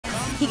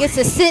He gets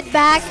to sit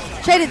back,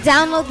 try to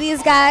download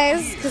these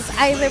guys, because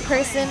either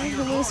person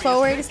who moves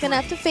forward is going to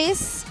have to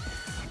face.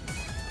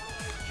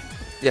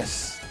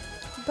 Yes.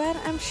 But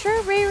I'm sure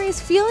Ray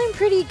Ray's feeling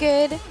pretty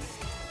good.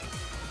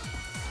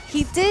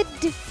 He did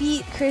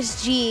defeat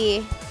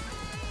KrisG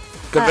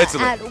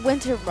at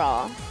Winter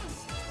Brawl.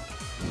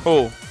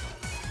 Oh.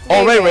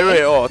 Oh, Ray.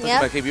 Oh, I thought you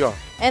meant KBR.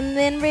 And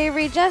then Ray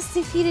Ray just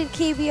defeated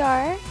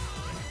KBR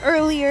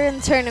earlier in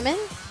the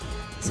tournament.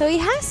 So he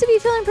has to be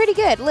feeling pretty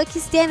good. Look,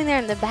 he's standing there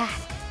in the back,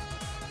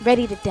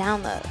 ready to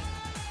download,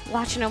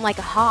 watching him like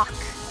a hawk.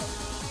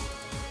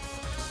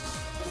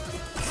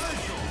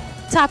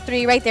 Top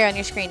 3 right there on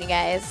your screen, you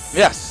guys.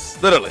 Yes,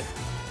 literally.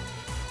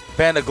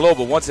 Panda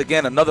Global, once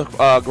again, another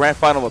grand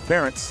final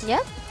appearance.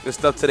 Yep. Good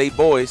stuff today,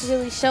 boys.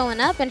 Really showing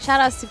up, and shout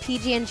outs to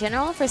PG in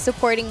general for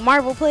supporting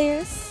Marvel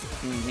players.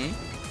 Mm-hmm.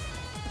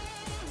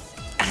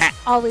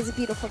 Always a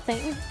beautiful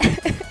thing.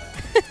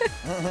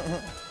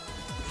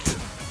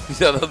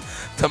 The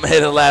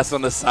tomato laughs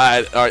on the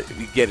side are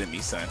you getting me,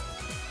 son.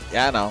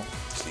 Yeah, I know.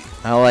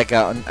 I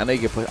know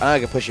you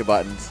can push your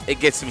buttons. It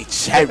gets me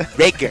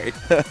triggered.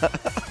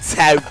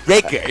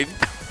 Triggered.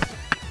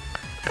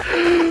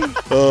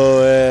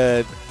 Oh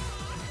man.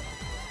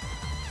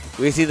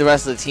 We see the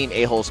rest of the team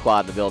A-hole squad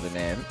in the building,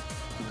 man.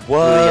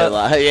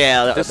 What?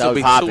 Yeah, that'll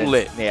be too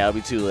lit. Yeah,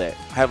 it'll be too lit.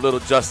 Have little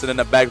Justin in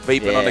the back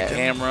vaping on the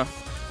camera.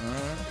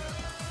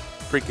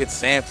 Freaking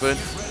Sanford.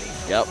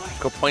 Yep.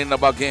 Complaining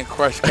about getting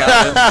crushed,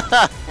 Calvin.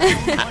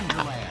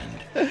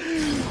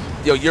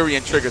 Yo, Yuri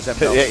and triggers him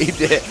though. Yeah, he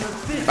did.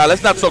 All right,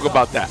 let's not talk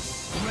about that.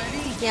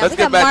 Yeah, let's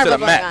get back to the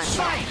match.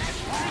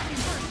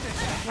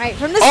 Right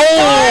from the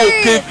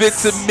start. Give it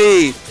to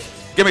me.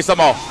 Give me some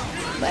more.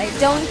 But I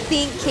don't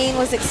think Kane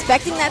was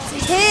expecting that to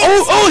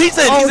hit. He's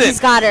in. He's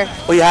got her.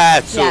 Oh, he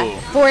had to. Yeah,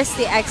 force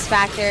the X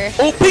Factor.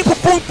 Oh, ping, boom,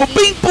 boom,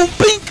 boom, boom,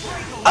 boom.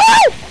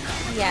 Oh!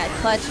 Yeah,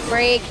 clutch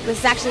break. This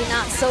is actually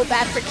not so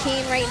bad for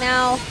Kane right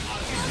now.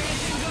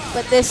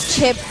 But this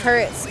chip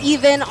hurts,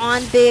 even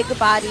on big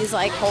bodies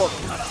like Hulk.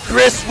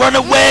 Chris, run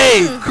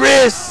away!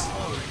 Chris,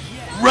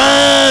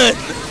 run!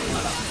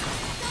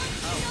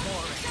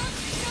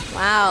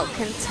 Wow,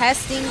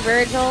 contesting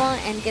Virgil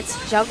and gets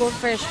juggled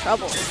for his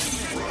troubles.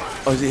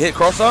 Oh, did he hit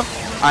cross-up?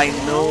 I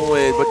knew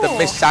it, but the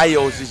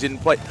missiles he didn't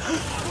play.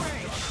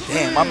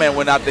 Damn, my man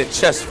went out there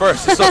chest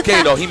first. It's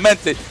okay, though. He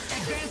meant it.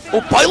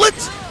 Oh, pilot?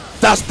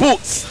 That's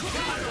boots.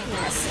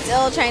 Yeah,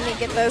 still trying to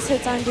get those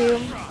hits on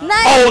Doom.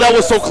 Nice. Oh, that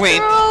was so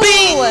clean.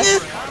 Bing!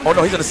 Oh,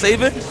 no, he's going to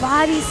save it?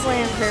 Body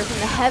slam her from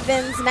the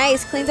heavens.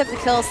 Nice. Cleans up the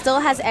kill. Still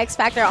has X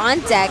Factor on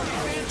deck.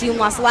 Doom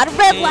lost a lot of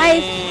red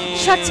life.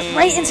 Chucked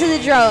right into the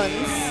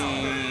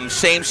drones.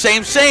 Shame,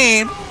 shame,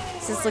 shame.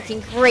 This is looking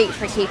great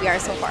for KBR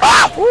so far.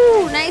 Ah!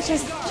 Ooh, nice.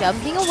 Just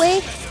jumping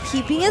away,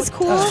 keeping his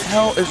cool. What the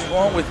hell is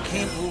wrong with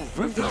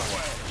KaneBlueriver?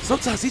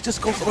 Sometimes he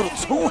just goes a little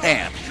too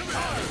ham.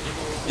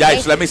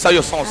 Yikes, let me sell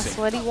your song. That's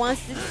what he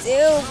wants to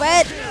do,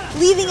 but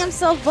leaving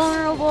himself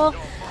vulnerable.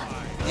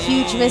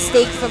 Huge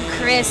mistake from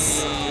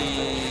Chris.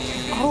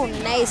 Oh,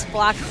 nice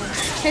block from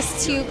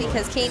Chris too,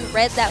 because Kane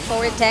read that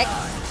forward tech.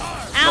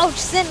 Ouch,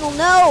 Sentinel,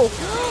 no!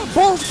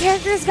 Both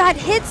characters got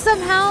hit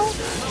somehow.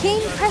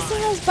 Kane pressing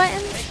those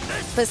buttons,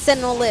 but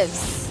Sentinel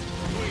lives.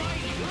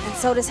 And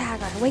so does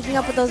Hagar. Waking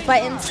up with those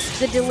buttons,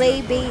 the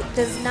delay bait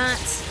does not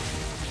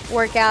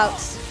work out.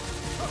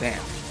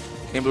 Damn.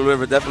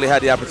 KaneBlueriver definitely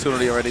had the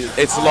opportunity already.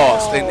 It's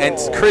lost, and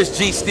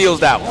KrisG steals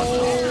that one.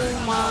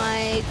 Oh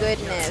my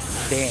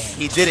goodness. Damn,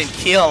 he didn't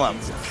kill him.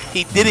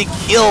 He didn't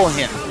kill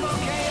him.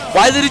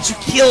 Why didn't you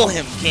kill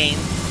him, Kane?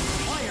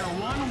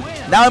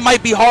 Now it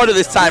might be harder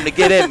this time to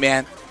get in,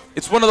 man.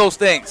 It's one of those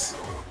things.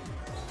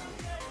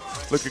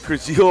 Look at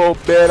KrisG. Oh,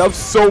 man, I'm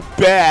so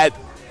bad.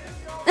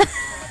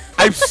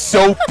 I'm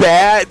so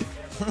bad.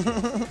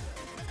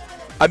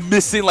 I'm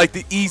missing, like,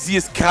 the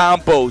easiest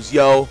combos,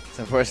 yo. His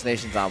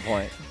impersonation's on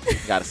point,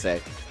 gotta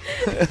say.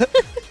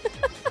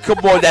 Come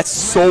on, that's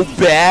so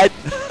bad.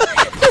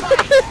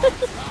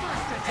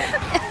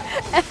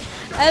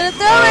 And a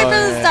throw right from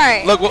the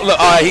start. Look, all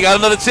right, he got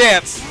another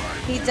chance.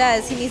 He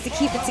does. He needs to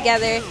keep it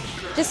together.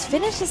 Just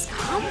finish this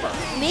combo.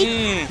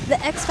 Make the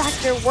X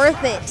Factor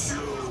worth it.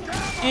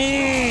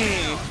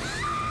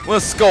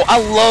 Let's go. I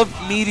love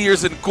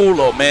meteors and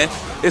Kulo, man.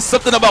 It's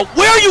something about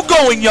where are you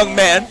going, young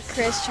man?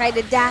 Chris tried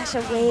to dash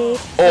away.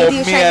 Oh, Maybe he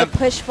was trying to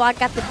push block,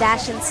 got the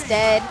dash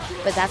instead.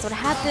 But that's what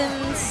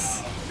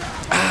happens.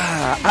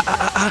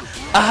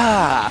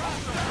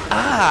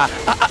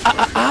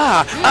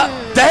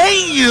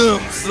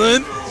 Damn,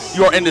 son.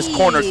 You are in this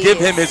corner. Give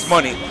him his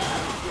money.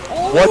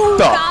 Oh, What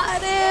the?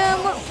 got him.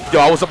 Yo,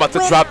 I was about to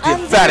drop the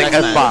emphatic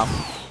F-bomb.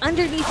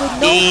 Underneath with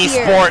no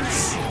fear.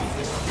 Esports.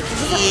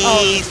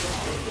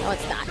 No,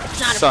 it's not. It's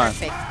not Son, a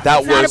perfect. that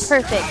It's not was a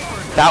perfect.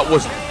 That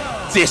was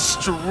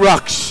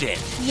destruction.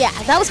 Yeah,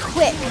 that was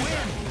quick.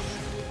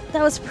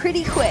 That was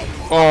pretty quick.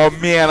 Oh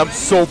man, I'm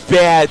so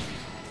bad.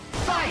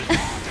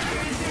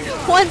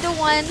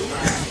 1-to-1.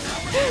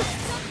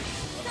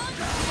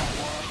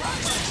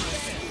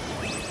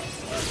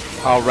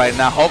 All right,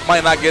 now Hulk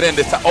might not get in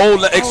this time.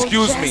 Oh,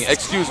 excuse me,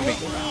 excuse me.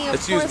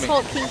 if Force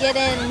Holt can get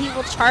in, he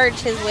will charge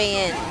his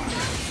way in.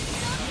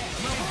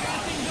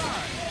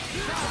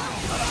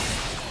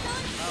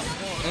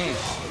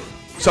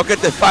 Chuck at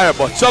the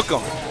fireball. Chuck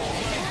him.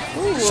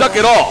 Chuck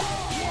it all.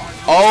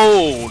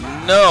 Oh,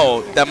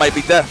 no. That might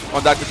be death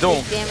on Dr.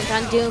 Doom. Big damage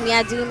on Doom.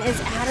 Yeah, Doom is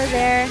out of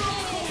there.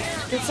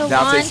 It's a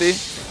Down launch. TAC?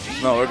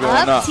 No, we're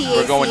going up.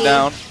 We're going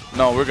down.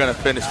 No, we're going to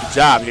finish the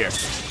job here.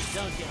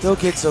 Don't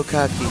get so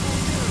cocky.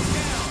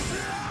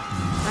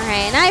 All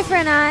right, an eye for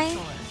an eye.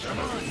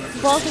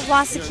 Both have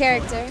lost a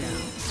character.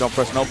 Don't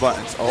press no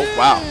buttons. Oh,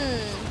 wow.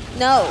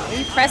 No,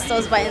 we press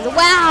those buttons.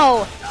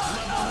 Wow.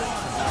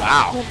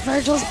 Wow. With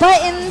Virgil's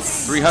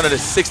buttons.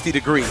 360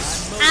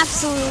 degrees.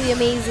 Absolutely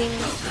amazing.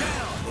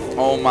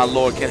 Oh, my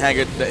Lord. Ken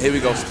Hanger. Here we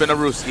go.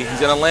 Spinaruski. He's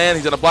going to land.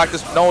 He's going to block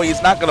this. No, he's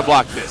not going to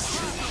block this.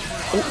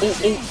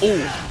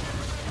 Ooh.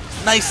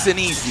 Nice and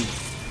easy.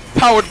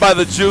 Powered by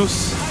the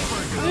juice.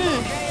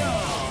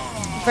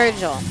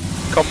 Virgil.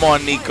 Come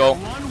on, Nico.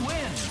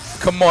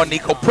 Come on,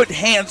 Nico. Put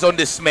hands on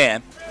this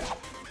man.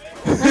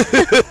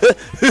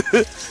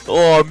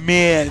 Oh,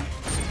 man.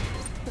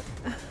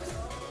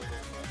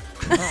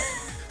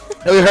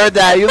 We heard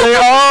that. You like,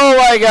 oh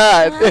my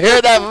God. You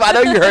heard that? I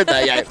know you heard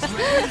that. Yeah.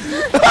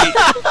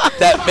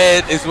 That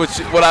man is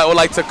what I would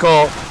like to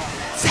call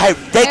type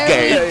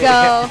There we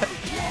go.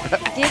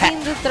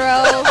 Getting the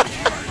throw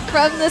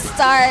from the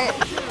start.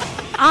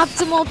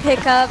 Optimal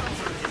pickup.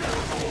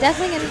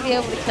 Definitely going to be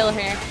able to kill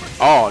her.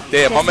 Oh,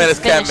 damn. My man is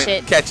Finish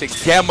catching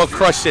gamma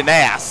crushing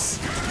ass.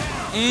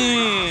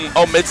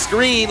 Oh,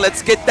 mid-screen.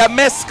 Let's get that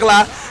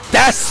mezcla.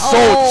 That's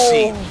so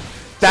cheap.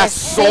 That's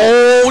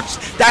so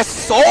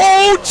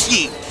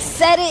cheap.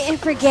 Set it and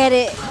forget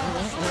it.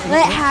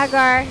 Let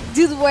Hagar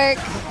do the work.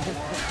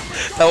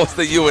 That was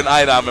the you and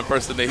Idom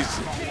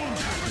impersonation.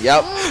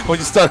 Yep. When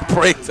you start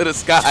praying to the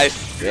sky.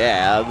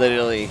 Yeah,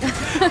 literally.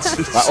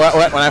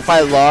 When I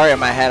fight Laura in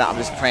my head, I'm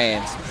just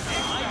praying.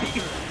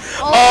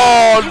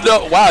 Oh,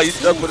 no. Wow, you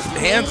stuck with his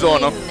hands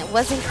on him.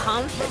 Wasn't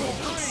confident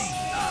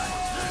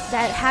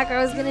that Hagar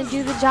was going to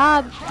do the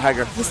job.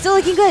 Hagar. He's still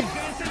looking good.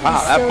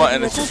 Wow, that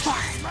button is just...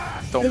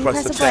 Don't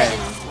press the button.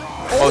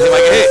 Oh, he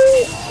might get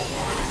hit.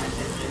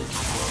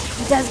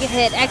 He does get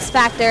hit. X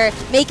Factor.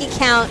 Make it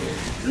count.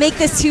 Make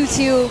this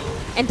 2-2.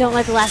 And don't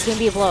let the last game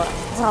be a blowout.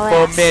 That's all I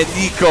ask. Oh, man,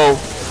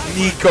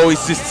 Nico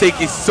is just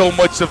taking so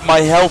much of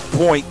my health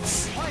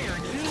points.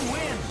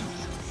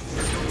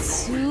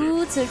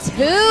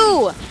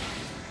 2-2.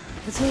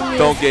 Between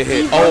Don't get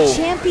hit.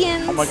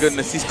 Champions. Oh, my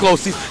goodness. He's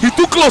close. You're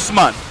too close,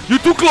 man. You're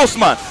too close,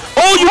 man.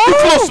 Oh, you're too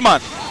close,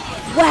 man.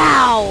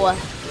 Wow.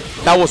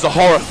 That was a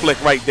horror flick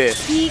right there.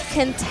 He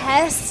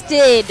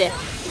contested.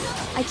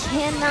 I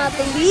cannot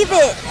believe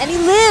it. And he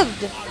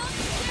lived.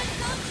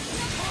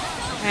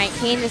 All right,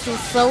 Kane just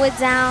needs to slow it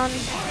down.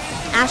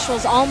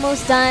 Astral's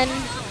almost done.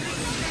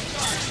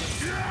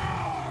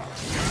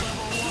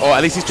 Oh,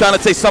 at least he's trying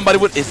to take somebody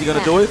with. Is he going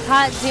to do it?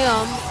 Caught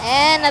Doom.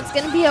 And that's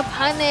going to be a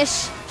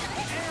punish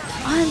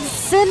on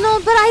Signal.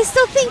 But I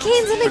still think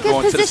Kane's in a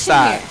good position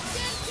here.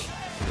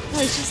 Oh,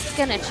 he's just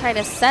going to try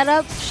to set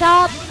up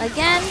shop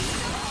again.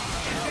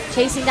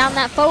 Chasing down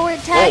that forward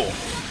tech. Oh.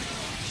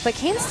 But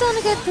Kane's still in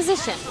a good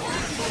position.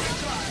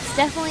 It's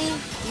definitely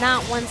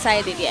not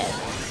one-sided yet.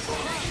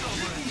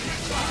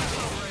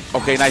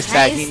 Okay, nice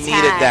tag. He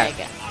needed that.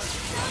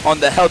 On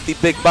the healthy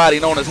big body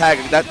known as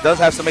Hagar. That does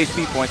have some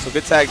HP points, so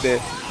good tag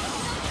there.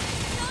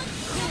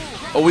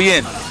 Oh, we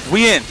in.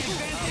 We in.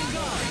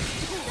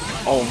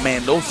 Oh,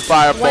 man, those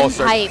fireballs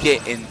are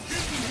getting.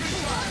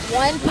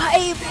 One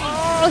pipe.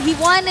 Oh, he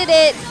wanted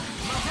it.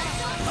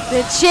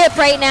 The chip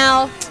right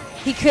now.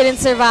 He couldn't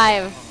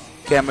survive.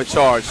 Gamma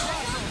charge.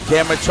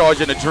 Gamma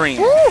charge in a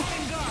dream. Woo.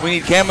 We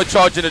need gamma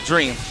charge in a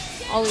dream.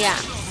 Oh, yeah.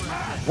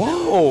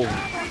 Whoa.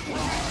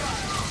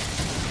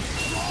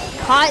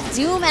 Caught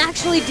Doom.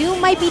 Actually, Doom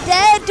might be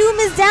dead. Doom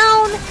is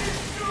down.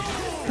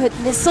 But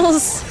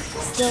missiles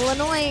still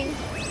annoying.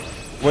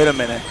 Wait a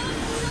minute.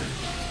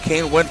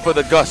 Kane went for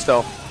the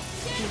gusto.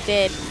 He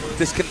did.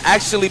 This can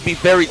actually be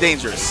very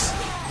dangerous.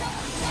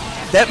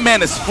 That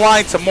man is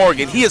flying to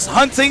Morgan. He is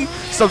hunting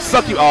some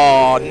sucky.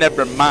 Oh,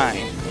 never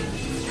mind.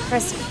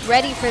 Press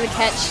ready for the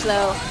catch,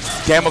 though.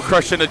 Gamma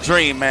Crush in a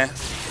dream, man.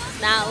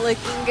 Not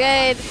looking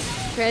good.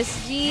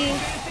 KrisG,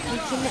 we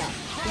can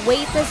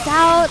wait this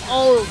out.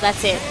 Oh,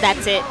 that's it.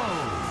 That's it.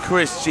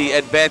 KrisG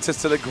advances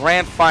to the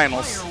grand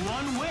finals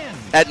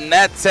at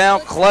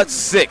Naptown Clutch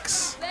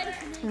 6.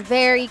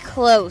 Very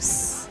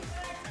close.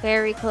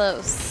 Very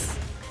close.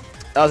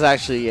 That was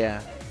actually, yeah,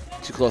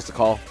 too close to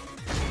call.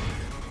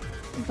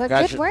 But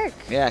good work.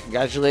 Yeah,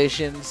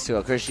 congratulations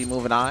to KrisG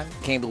moving on.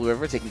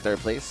 KaneBlueriver taking 3rd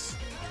place.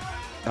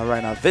 All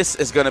right, now this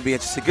is going to be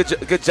interesting.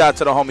 Good job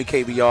to the homie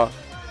KBR.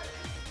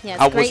 Yeah,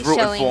 I was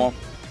rooting for him.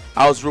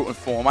 I was rooting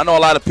for him. I know a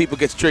lot of people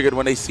get triggered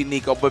when they see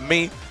Nico, but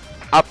me,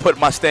 I put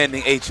my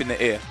standing H in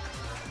the air.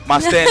 My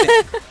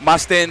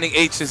standing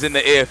H is in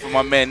the air for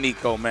my man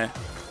Nico, man.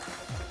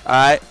 All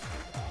right,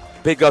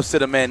 big ups to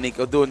the man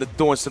Nico,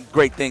 doing some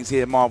great things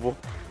here at Marvel.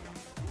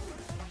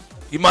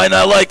 You might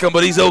not like him,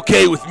 but he's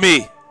okay with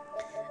me.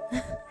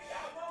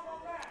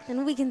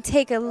 And we can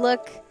take a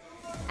look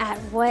at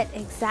what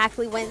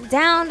exactly went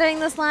down during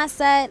this last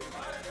set.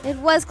 It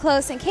was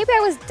close, and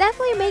KBR was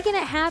definitely making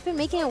it happen,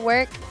 making it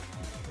work.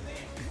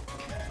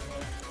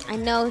 I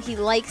know he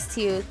likes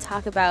to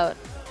talk about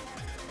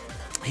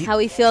how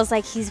he feels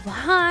like he's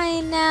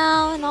behind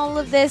now and all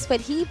of this, but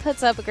he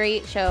puts up a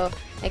great show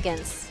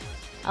against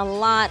a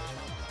lot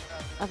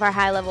of our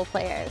high-level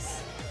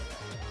players.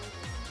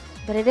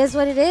 But it is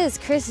what it is.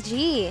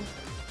 KrisG,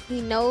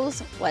 he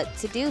knows what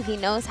to do. He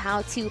knows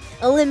how to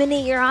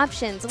eliminate your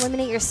options,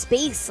 eliminate your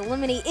space,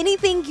 eliminate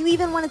anything you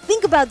even want to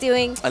think about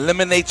doing.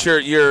 Eliminate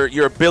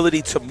your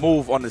ability to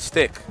move on the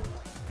stick.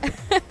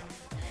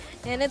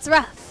 And it's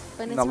rough.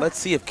 Now let's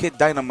see if Kid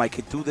Dynamite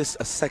could do this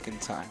a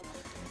second time.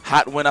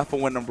 Hot winner for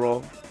Winner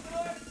Bro.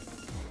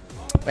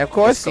 And of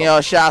course, you know,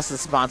 shout out to the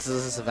sponsors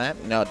of this event.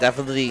 You know,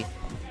 definitely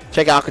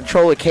check out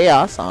Controller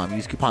Chaos.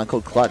 Use coupon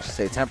code CLUTCH to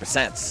save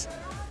 10%.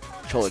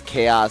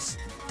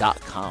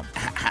 ControllerChaos.com.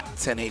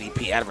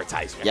 1080p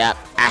advertisement. Yep.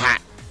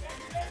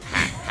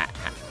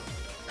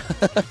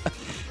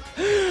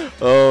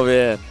 Oh,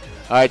 man.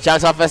 All right,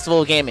 Choctaw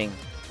Festival of Gaming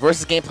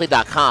versus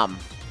Gameplay.com.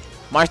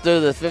 March 3rd to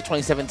the 5th,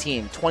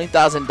 2017.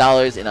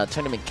 $20,000 in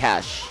tournament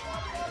cash.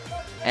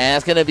 And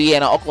it's going to be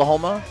in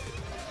Oklahoma.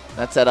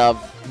 That's at,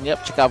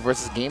 check out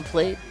versus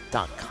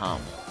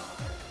Gameplay.com.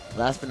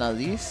 Last but not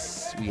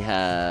least, we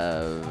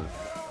have...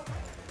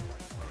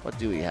 What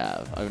do we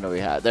have? I don't know what we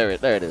have. There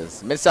it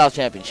is. Mid-South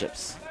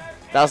Championships.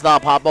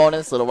 $1,000 pop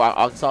bonus. Little Rock,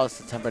 Arkansas,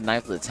 September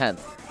 9th to the 10th.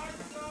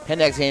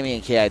 Pendex Gaming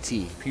and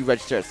KIT.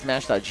 Pre-register at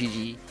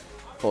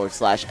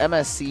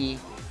smash.gg/MSC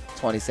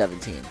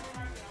 2017.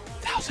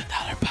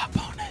 $1,000 pop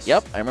bonus.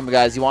 Yep. I remember,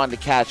 guys, you wanted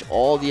to catch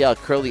all the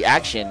curly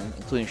action,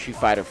 including Street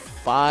Fighter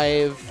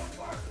 5,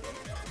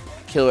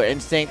 Killer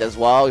Instinct as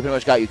well. We pretty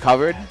much got you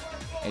covered.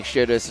 Make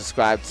sure to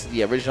subscribe to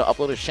the original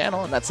uploaders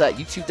channel, and that's at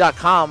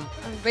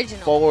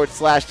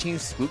youtube.com/Team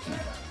Spooky.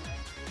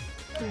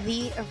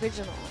 The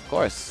original. Of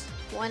course.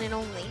 One and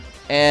only.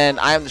 And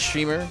I am the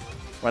streamer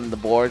running the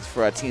boards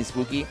for Team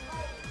Spooky.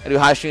 I do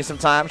high stream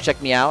sometimes.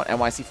 Check me out,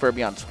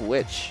 NYChrisG on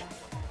Twitch.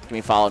 Give me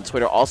a follow on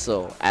Twitter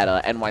also at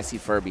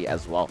NYChrisG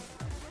as well.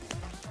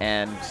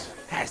 And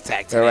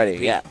hashtag 1080p. They're ready.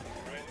 Yeah.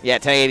 Yeah,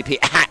 1080p.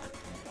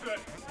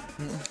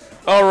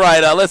 All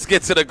right, let's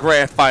get to the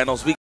grand finals.